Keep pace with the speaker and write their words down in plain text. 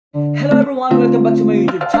Hello everyone, welcome back to my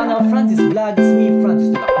YouTube channel, Francis Vlog. It's me,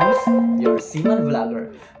 Francis Vlog, your seaman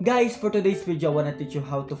vlogger. Guys, for today's video, I want to teach you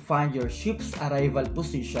how to find your ship's arrival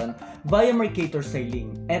position via Mercator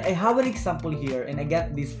Sailing. And I have an example here, and I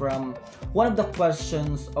got this from one of the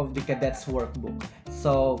questions of the cadets workbook.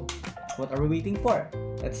 So, what are we waiting for?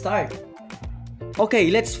 Let's start.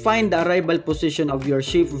 Okay, let's find the arrival position of your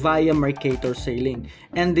ship via Mercator Sailing.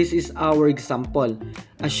 And this is our example.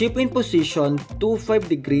 A ship in position 25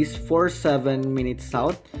 degrees 47 minutes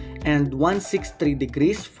south and 163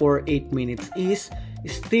 degrees 48 minutes east,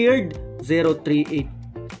 steered 038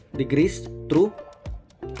 degrees through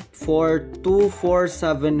for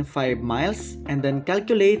 2475 miles, and then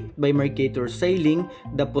calculate by Mercator Sailing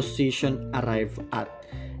the position arrive at.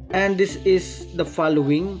 And this is the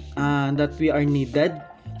following that we are needed.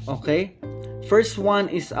 Okay, first one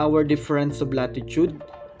is our difference of latitude,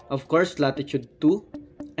 of course latitude 2,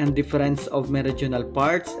 and difference of meridional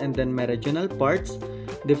parts, and then meridional parts,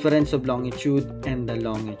 difference of longitude, and the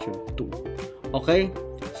longitude 2. Okay,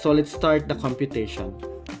 so let's start the computation.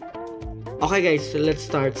 Okay guys, so let's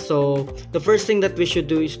start. So the first thing that we should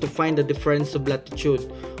do is to find the difference of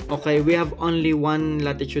latitude. Okay, we have only one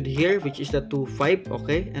latitude here, which is the 25,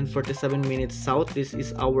 okay, and 47 minutes south. This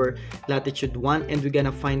is our latitude 1, and we're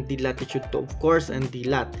gonna find the latitude 2, of course, and the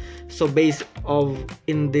lat. So based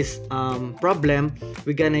in this problem,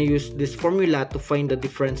 we're gonna use this formula to find the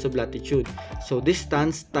difference of latitude. So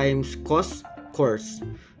distance times cos course.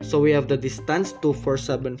 So we have the distance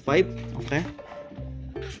 2475, okay,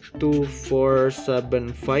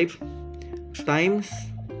 2475 times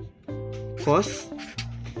cos,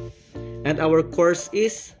 and our course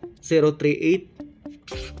is 038,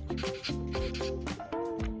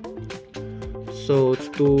 so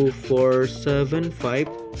 2475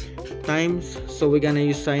 times, so we're gonna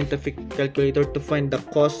use scientific calculator to find the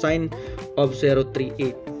cosine of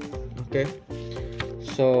 038. Okay,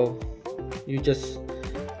 so you just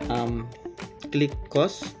click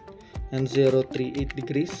cos and 038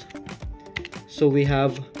 degrees, so we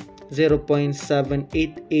have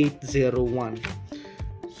 0.78801.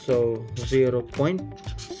 So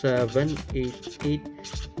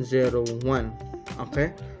 0.78801.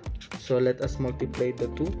 Okay, so let us multiply the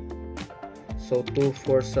two. So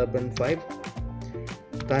 2475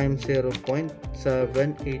 times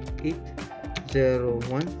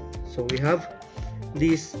 0.78801. So we have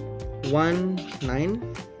this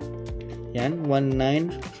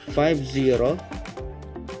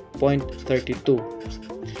 1950.32.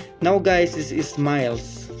 Now guys, this is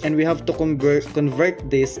miles, and we have to convert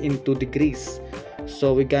this into degrees.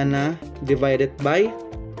 So we're gonna divide it by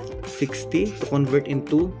 60 to convert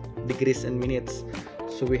into degrees and minutes.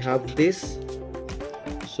 So we have this,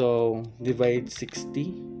 so divide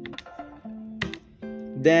 60,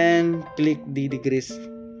 then click the degrees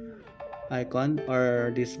icon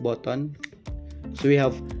or this button. So we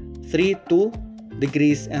have 32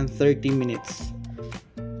 degrees and 30 minutes.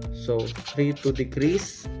 So 32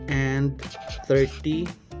 degrees and 30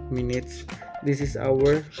 minutes. This is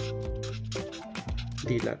our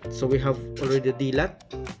DLAT. So we have already DLAT.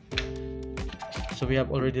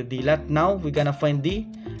 Now we're gonna find the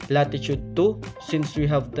latitude 2, since we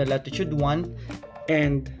have the latitude 1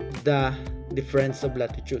 and the difference of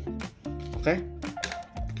latitude. Okay,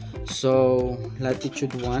 so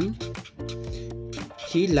latitude 1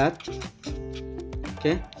 HILAT.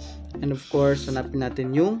 Okay, and of course hanapin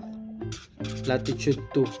natin yung latitude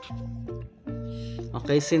 2.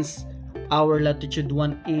 Okay, since our latitude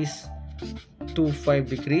 1 is 25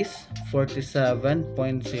 degrees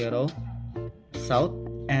 47.0 south,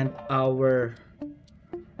 and our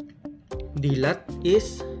DLAT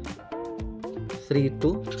is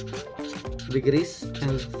 32 degrees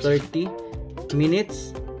and 30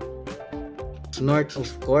 minutes north,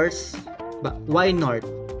 of course. But why north?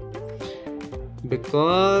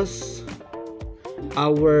 Because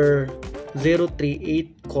our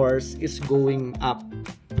 038 course is going up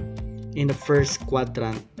in the first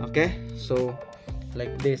quadrant. Okay, so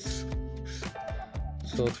like this,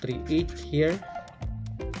 so 38 here,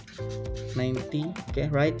 90, okay,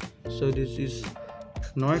 right? So this is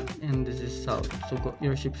north and this is south, so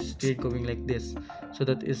your ship is still going like this, so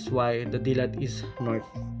that is why the DLAT is north.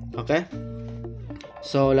 Okay,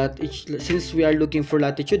 so since we are looking for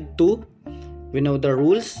latitude 2, we know the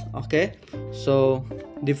rules. Okay, so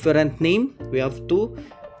different name we have to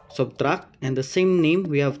subtract, and the same name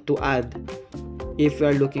we have to add if we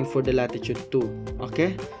are looking for the latitude 2.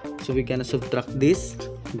 Okay, so we're gonna subtract this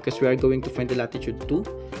because we are going to find the latitude 2.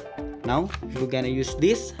 Now we're gonna use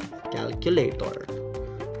this calculator.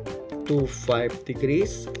 25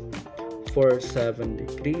 degrees 47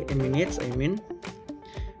 minutes,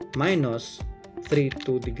 minus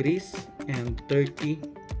 32 degrees and 30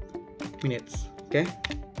 minutes. Okay,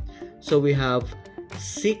 so we have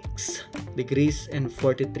 6 degrees and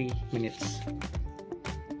 43 minutes.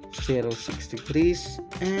 6 degrees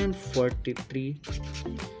and 43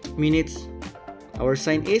 minutes. Our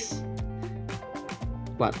sign is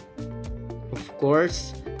what? Of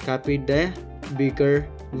course, copy the bigger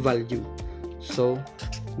value, so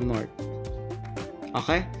north.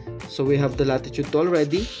 Okay, so we have the latitude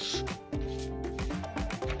already.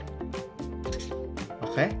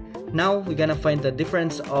 Okay, now we're gonna find the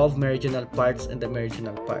difference of meridional parts and the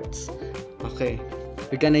meridional parts. Okay,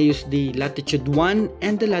 we're gonna use the latitude 1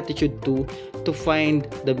 and the latitude 2 to find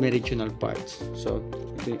the meridional parts. So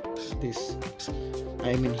this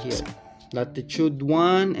I mean here, latitude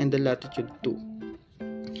 1 and the latitude 2,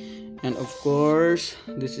 and of course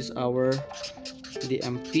this is our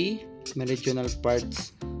DMP, meridional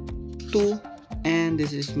parts 2, and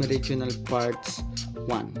this is meridional parts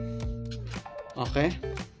 1. Okay,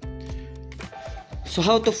 so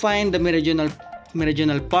how to find the meridional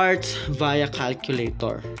parts via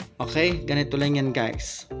calculator. Okay, ganito lang yan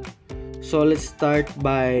guys. So let's start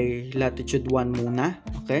by latitude 1 muna,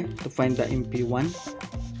 okay, to find the MP1.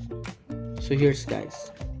 So here's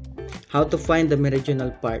guys, how to find the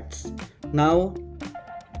meridional parts. Now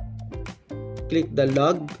click the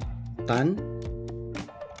log tan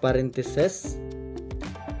parentheses,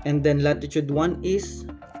 and then latitude 1 is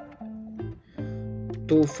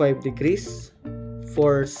 25 degrees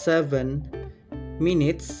for 7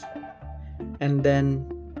 minutes, and then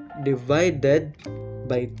divided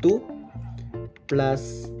by 2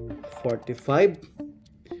 plus 45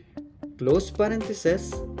 close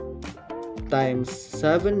parentheses times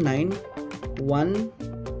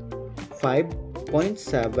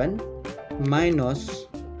 7915.7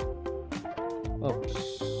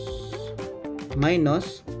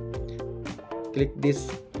 minus click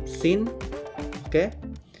this sin. Okay,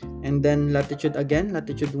 and then latitude again,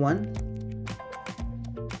 latitude 1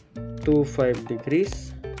 25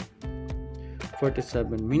 degrees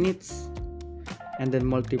 47 minutes, and then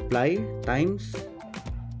multiply times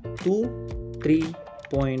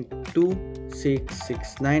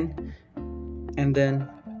 3.2669, and then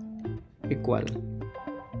equal.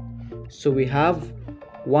 So we have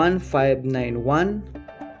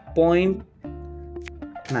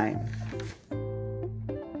 1591.9.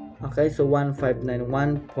 Okay, so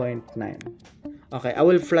 1591.9. Okay, I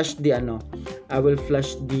will flash the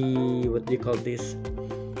what do you call this,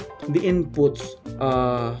 the inputs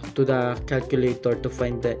to the calculator to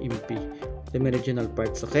find the MP, the meridional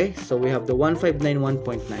parts. Okay, so we have the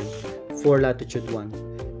 1591.9 for latitude 1.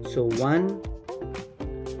 So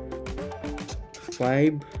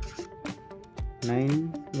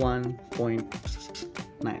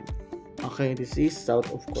 1591.9. Okay, this is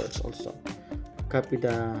south, of course. Also copy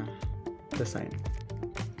the sign.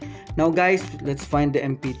 Now guys, let's find the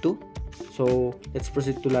MP2. So let's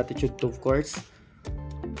proceed to latitude 2, of course.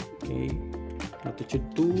 Okay,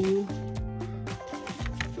 latitude 2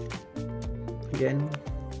 again.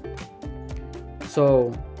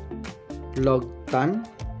 So log tan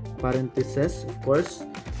parentheses, of course,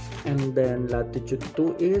 and then latitude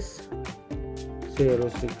 2 is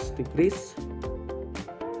 06 degrees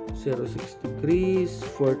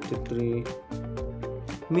 43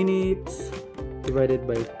 minutes divided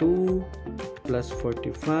by 2 plus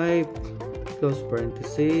 45 close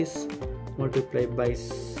parentheses multiplied by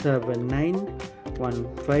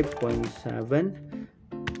 7915.7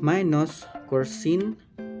 minus sin,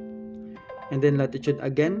 and then latitude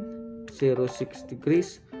again 06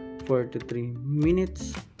 degrees 43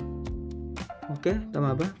 minutes. Okay,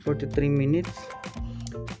 tama ba? 43 minutes,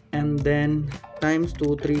 and then times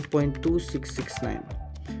to 3.2669,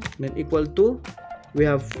 then equal to, we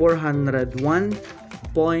have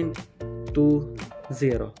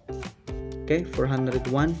 401.20. Okay,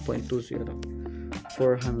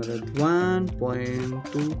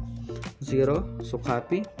 401.20. So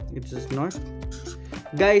copy, it's just north.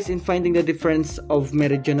 Guys, in finding the difference of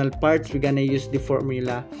meridional parts, we're gonna use the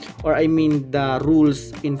formula, or I mean the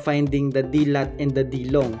rules in finding the D-lat and the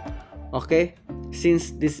D-long. Okay,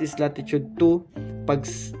 since this is latitude 2, pag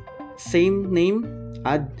same name,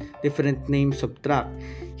 add, different name, subtract.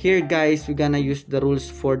 Here guys, we're gonna use the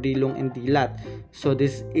rules for D-long and D-lat. So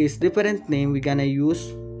this is different name, we're gonna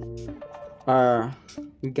use we're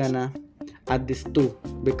gonna add this 2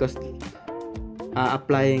 because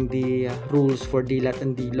applying the rules for D-lat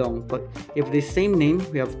and D-long. But if the same name,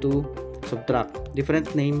 we have to subtract.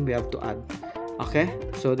 Different name, we have to add. Okay,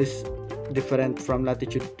 so this different from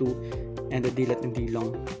latitude 2 and the D-lat and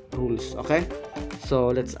D-long rules. Okay,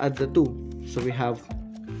 so let's add the 2. So we have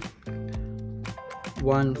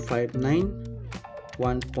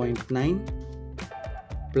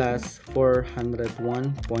 159.9 plus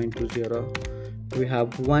 401.20, we have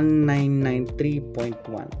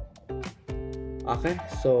 1993.1. Okay,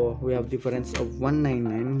 so we have difference of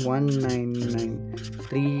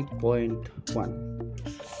 193.1.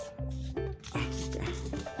 Okay.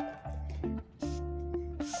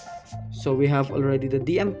 So we have already the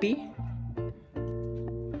DMP,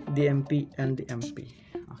 and the MP.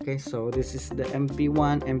 Okay, so this is the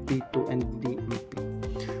MP1, MP2, and DMP.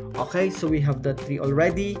 Okay, so we have the three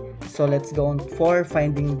already. So let's go on for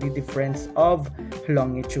finding the difference of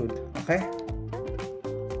longitude.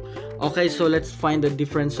 Okay, so let's find the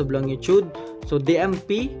difference of longitude. So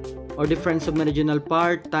DMP, or difference of meridional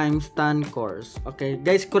part, times tan course. Okay,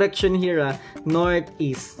 guys, correction here,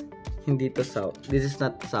 northeast, hindi to south. This is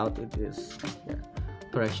not south, it is here.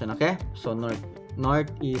 Correction, okay? So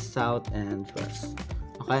north, east, south, and west.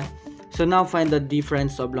 Okay, so now find the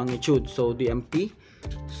difference of longitude. So DMP,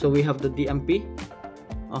 so we have the DMP.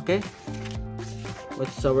 Okay,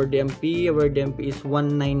 what's our DMP? Our DMP is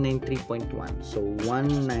 1993.1. So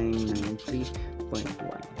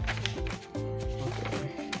 1993.1.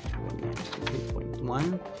 Okay,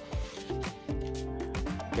 1993.1.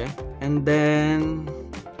 Okay, and then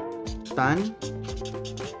tan.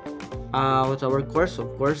 What's our course?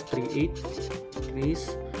 Of course, 38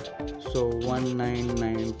 degrees. So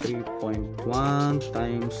 1993.1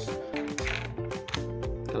 times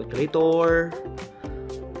calculator,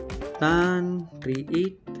 tan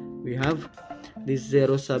 38, we have this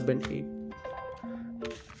 0.781,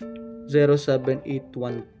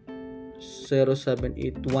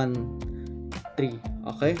 0.7813.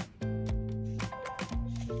 Okay,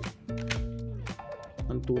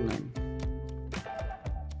 129,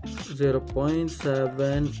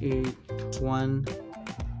 0.78129.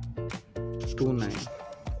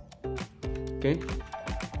 Okay,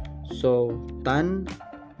 so tan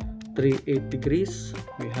 38 degrees,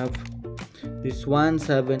 we have this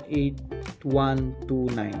 178.129.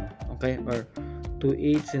 Okay, or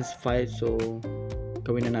 28 since 5, so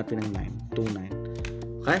gawin na natin ng 9, 29.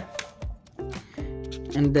 Okay,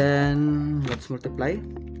 and then let's multiply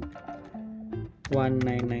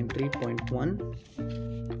 1993.1,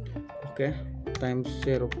 okay, times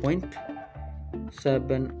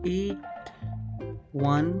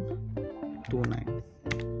 0.78129.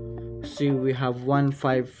 See, we have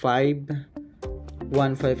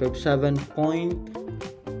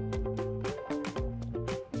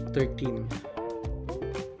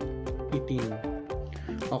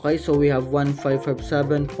Okay, so we have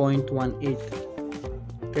 1557.18.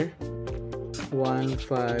 Okay,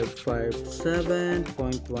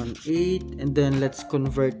 1557.18, and then let's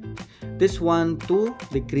convert this one to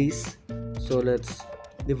degrees. So let's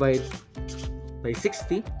divide by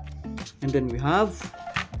 60, and then we have,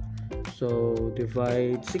 so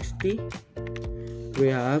divide 60, we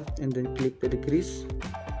have, and then click the degrees,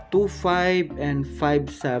 25 and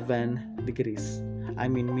 57 degrees, I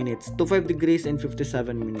mean minutes, 25 degrees and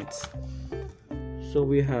 57 minutes. So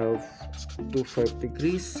we have 25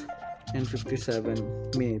 degrees and 57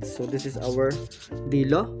 minutes. So this is our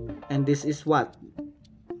dilo, and this is what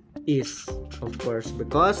is, of course,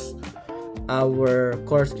 because our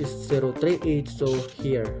course is 038, so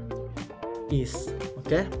here is,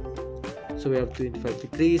 okay, so we have 25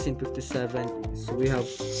 degrees and 57, so we have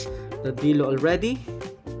the dilo already.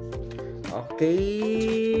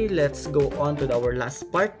 Okay, let's go on to our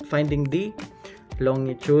last part, finding the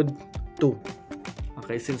longitude 2.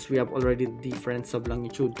 Okay, since we have already the difference of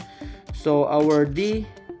longitude, so our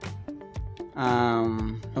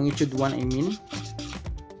longitude 1, I mean.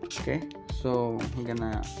 Okay, so I'm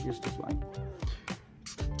gonna use this one,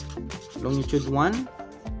 longitude 1,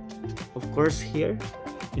 of course, here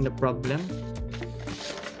in the problem.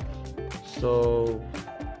 So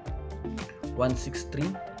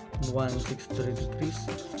 163 degrees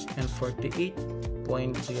and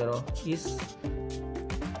 48.0 is,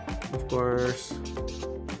 of course,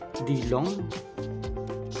 the long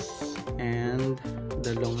and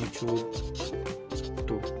the longitude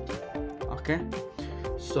 2. Okay,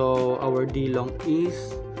 so our d long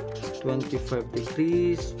is 25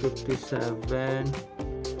 degrees 57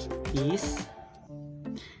 east,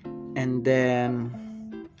 and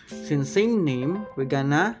then since same name, we're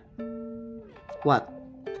gonna what,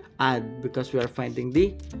 add, because we are finding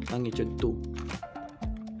the longitude 2.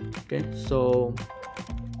 Okay, so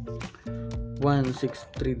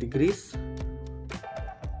 163 degrees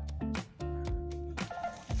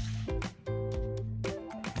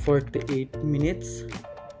 48 minutes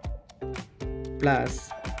plus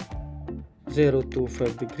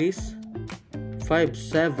 025 degrees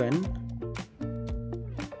 57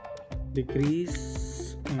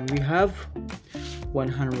 degrees, and we have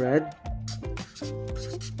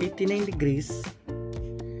 189 degrees,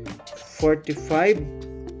 45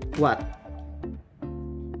 watt.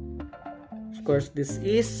 Of course, this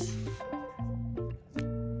is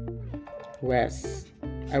west.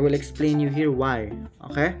 I will explain you here why.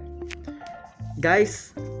 Okay,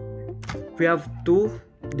 guys, we have to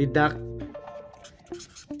deduct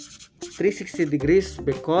 360 degrees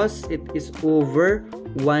because it is over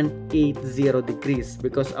 180 degrees,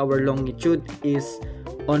 because our longitude is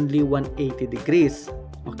only 180 degrees.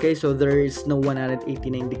 Okay, so there is no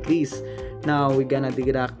 189 degrees. Now we're gonna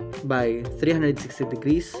deduct by 360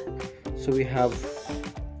 degrees. So we have,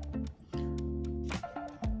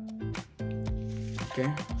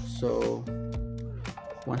 okay, so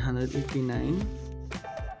 189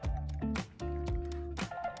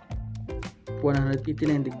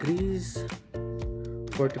 degrees,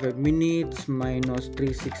 45 minutes minus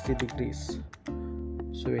 360 degrees.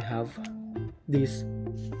 So we have this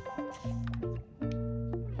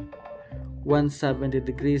 170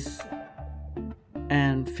 degrees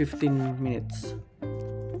and 15 minutes.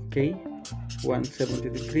 Okay,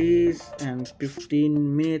 170 degrees and 15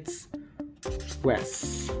 minutes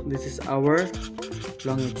west. This is our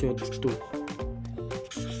longitude 2.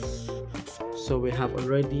 So we have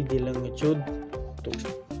already the longitude 2.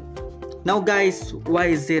 Now guys, why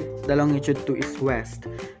is it the longitude 2 is west?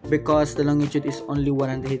 Because the longitude is only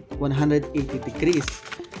 180 degrees.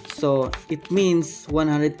 So it means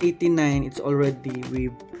 189, it's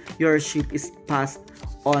already, your ship is passed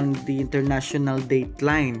on the international date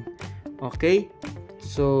line. Okay,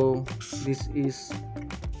 so this is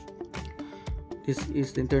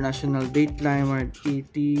the international date line where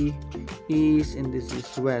 80 is, and this is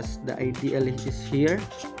west. The ideal is here.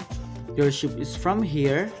 Your ship is from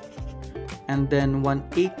here, and then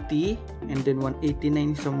 180, and then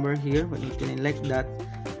 189 somewhere here, 189 like that.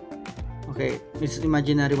 Okay, it's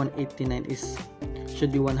imaginary 189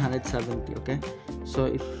 should be 170. Okay, so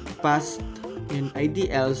it passed in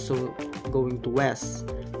IDL, so going to west.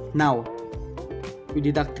 Now we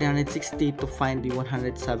deduct 360 to find the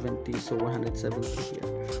 170, so 170 here,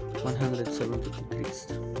 170 degrees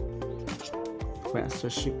west. So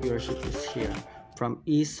your ship is here from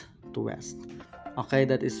east to west. Okay,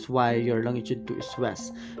 that is why your longitude 2 is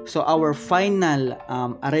west. So our final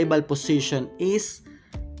arrival position is,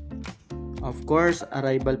 of course,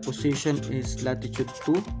 arrival position is latitude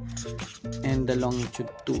 2 and the longitude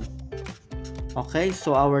 2. Okay,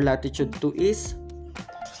 so our latitude 2 is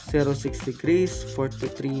 06 degrees,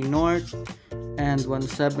 43 north, and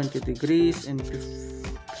 170 degrees and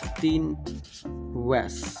 15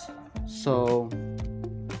 west. So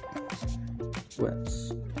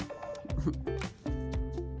west.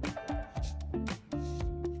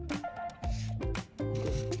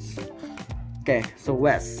 Okay, so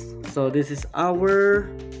west. So this is our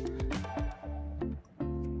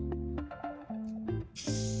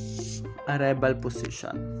arrival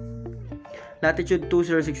position. Latitude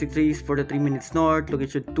 2060 degrees, 43 minutes north.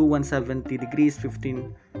 Longitude 170 degrees,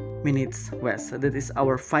 15 minutes west. So that is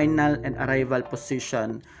our final and arrival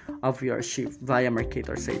position of your ship via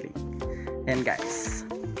Mercator Sailing. And guys,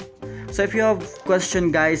 so if you have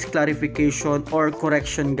question guys, clarification or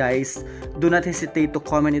correction guys, do not hesitate to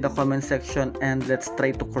comment in the comment section, and let's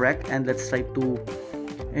try to correct, and let's try to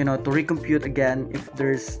to recompute again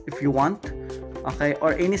if you want. Okay,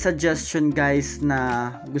 or any suggestion guys na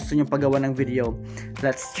gusto nyo pagawa ng video,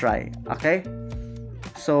 let's try. Okay,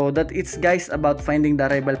 so that it's guys about finding the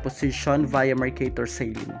arrival position via Mercator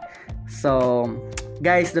Sailing. So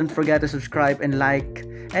guys, don't forget to subscribe and like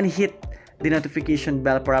and hit the notification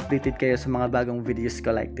bell para updated kayo sa mga bagong videos ko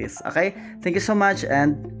like this. Okay, thank you so much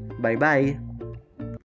and bye bye.